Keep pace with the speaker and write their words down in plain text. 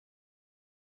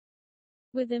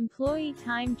With Employee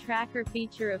Time Tracker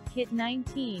feature of Kit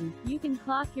 19, you can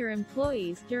clock your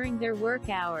employees during their work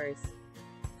hours.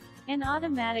 An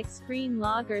automatic screen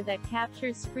logger that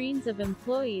captures screens of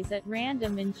employees at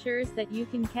random ensures that you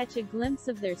can catch a glimpse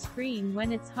of their screen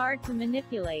when it's hard to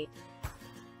manipulate.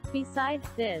 Besides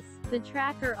this, the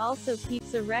tracker also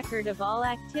keeps a record of all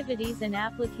activities and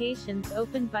applications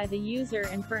opened by the user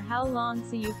and for how long,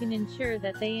 so you can ensure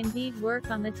that they indeed work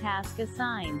on the task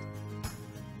assigned.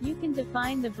 You can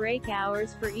define the break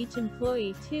hours for each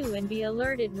employee too and be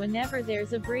alerted whenever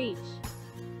there's a breach.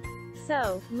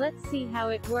 So, let's see how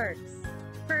it works.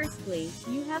 Firstly,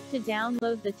 you have to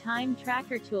download the Time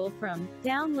Tracker tool from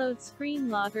Download Screen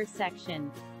Logger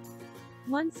section.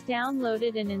 Once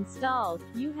downloaded and installed,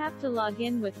 you have to log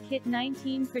in with Kit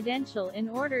 19 credential in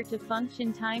order to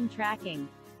function time tracking.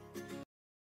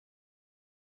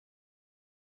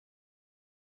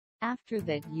 After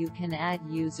that, you can add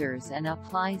users and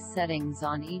apply settings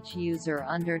on each user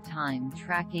under Time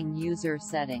Tracking User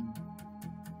Setting.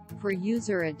 For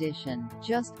user addition,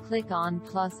 just click on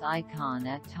plus icon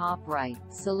at top right,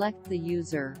 select the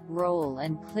user, role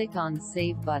and click on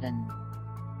Save button.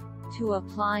 To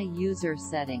apply user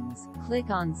settings,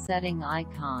 click on Setting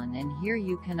icon and here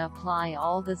you can apply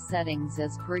all the settings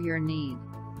as per your need.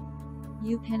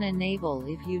 You can enable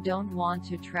if you don't want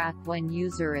to track when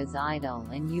user is idle,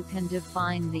 and you can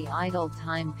define the idle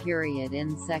time period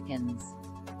in seconds.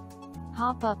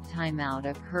 Pop-up timeout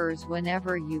occurs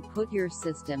whenever you put your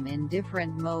system in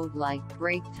different mode like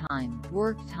break time,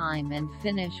 work time and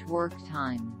finish work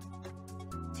time.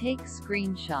 Take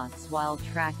screenshots while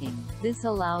tracking. This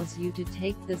allows you to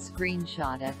take the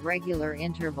screenshot at regular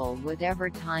interval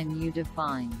whatever time you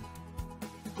define.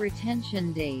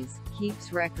 Retention days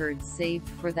keeps records saved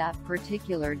for that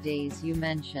particular days you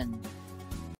mention.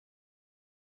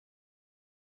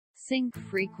 Sync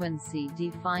frequency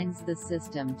defines the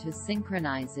system to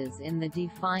synchronizes in the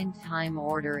defined time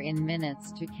order in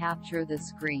minutes to capture the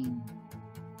screen.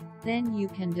 Then you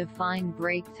can define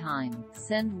break time,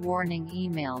 send warning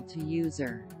email to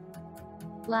user.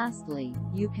 Lastly,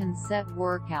 you can set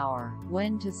work hour,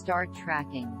 when to start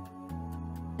tracking.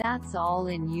 That's all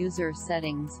in User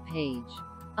Settings page.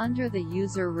 Under the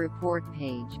User Report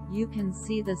page, you can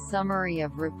see the summary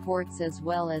of reports as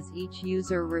well as each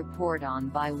user report on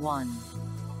by one.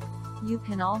 You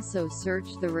can also search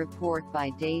the report by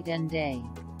date and day.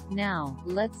 Now,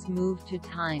 let's move to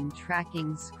Time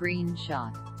Tracking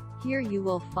Screenshot. Here you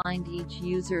will find each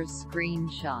user's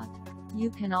screenshot.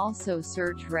 You can also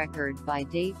search record by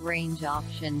date range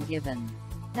option given.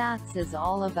 That's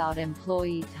all about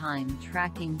Employee Time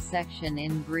Tracking section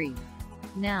in brief.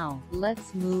 Now,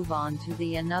 let's move on to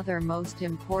the another most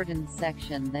important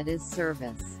section, that is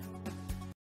service.